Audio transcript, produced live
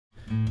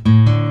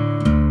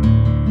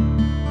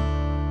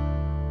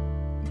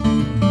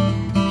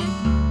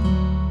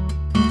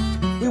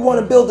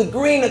want to build a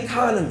green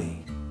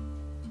economy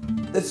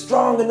that's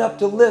strong enough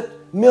to lift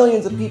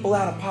millions of people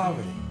out of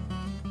poverty.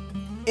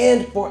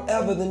 End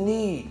forever the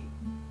need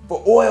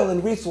for oil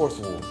and resource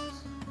wars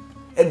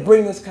and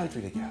bring this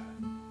country together.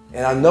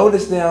 And I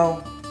notice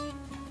now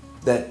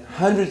that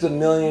hundreds of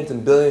millions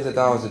and billions of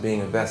dollars are being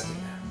invested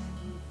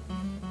now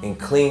in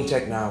clean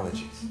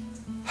technologies,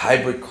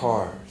 hybrid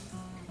cars,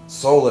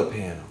 solar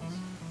panels,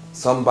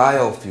 some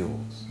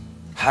biofuels,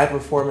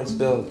 high-performance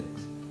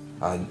buildings,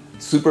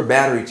 super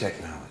battery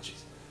technologies,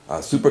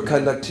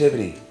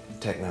 superconductivity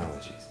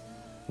technologies,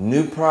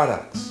 new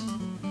products,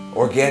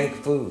 organic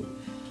food,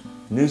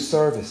 new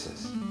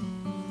services,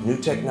 new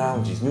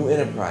technologies, new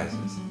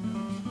enterprises.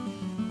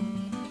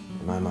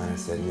 In my mind, I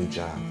said new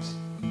jobs.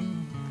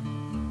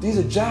 These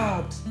are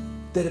jobs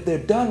that, if they're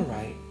done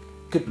right,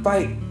 could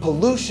fight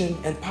pollution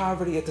and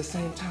poverty at the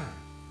same time.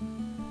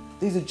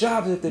 These are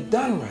jobs that, if they're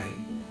done right,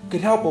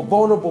 could help a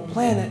vulnerable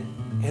planet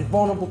and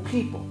vulnerable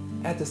people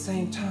at the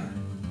same time.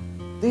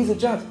 These are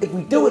jobs, if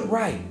we do it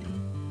right,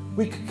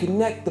 we could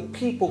connect the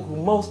people who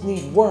most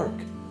need work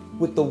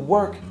with the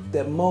work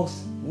that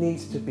most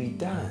needs to be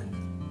done.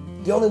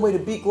 The only way to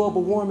beat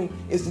global warming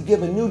is to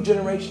give a new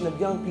generation of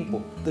young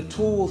people the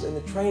tools and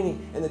the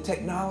training and the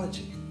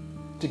technology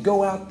to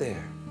go out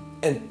there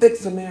and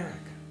fix America.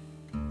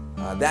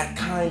 That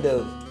kind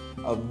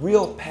of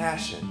real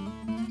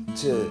passion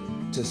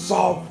to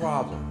solve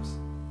problems.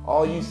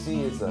 All you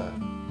see is a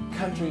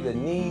country that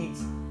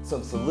needs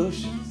some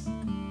solutions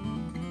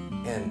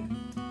and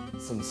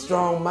some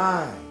strong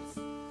minds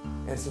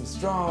and some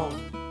strong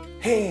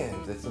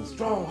hands and some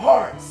strong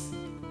hearts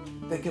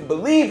that can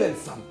believe in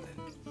something.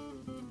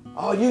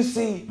 All you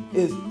see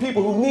is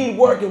people who need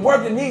work and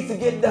work that needs to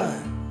get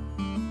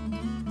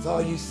done. That's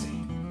all you see.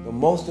 The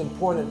most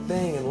important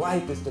thing in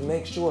life is to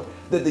make sure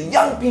that the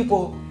young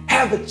people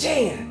have a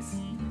chance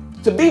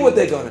to be what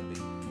they're going to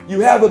be.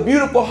 You have a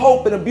beautiful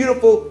hope and a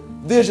beautiful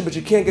vision, but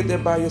you can't get there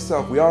by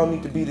yourself. We all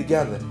need to be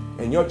together,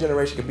 and your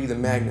generation could be the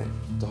magnet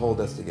to hold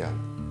us together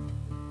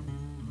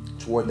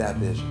toward that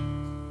vision.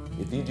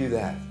 If you do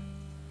that,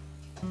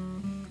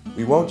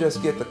 we won't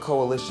just get the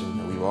coalition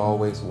that we've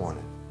always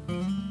wanted.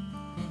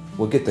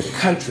 We'll get the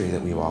country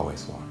that we've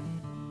always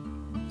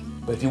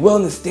wanted. But if you're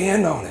willing to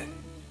stand on it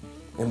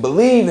and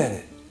believe in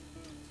it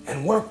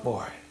and work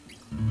for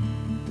it,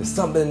 there's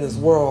something in this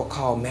world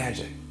called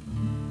magic,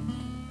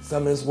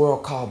 something in this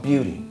world called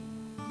beauty,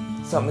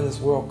 something in this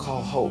world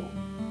called hope,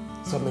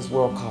 something in this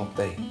world called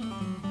faith.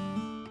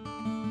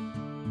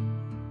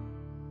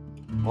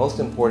 Most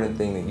important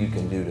thing that you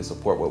can do to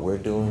support what we're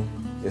doing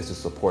is to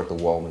support the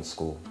Woolman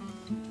School,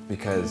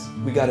 because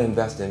we got to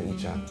invest in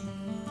each other.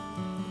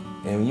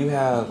 And when you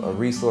have a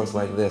resource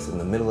like this in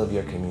the middle of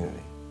your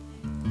community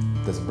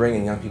that's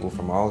bringing young people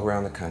from all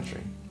around the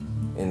country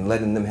and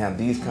letting them have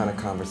these kind of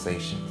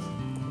conversations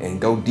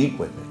and go deep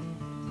with it,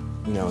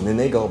 and then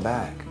they go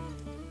back,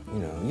 you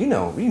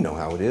know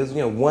how it is,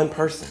 one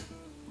person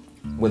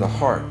with a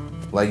heart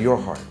like your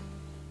heart,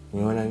 you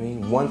know what I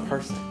mean? One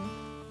person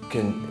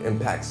can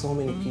impact so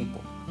many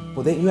people.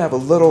 Well, then you have a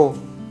little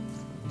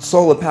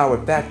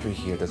solar-powered factory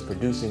here that's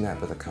producing that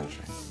for the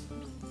country.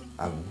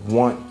 I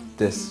want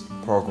this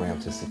program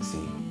to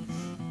succeed.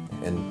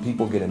 And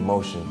people get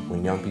emotion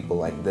when young people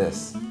like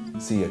this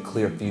see a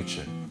clear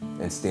future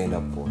and stand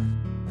up for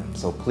it.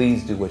 So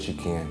please do what you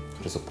can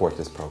to support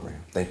this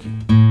program. Thank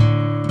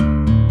you.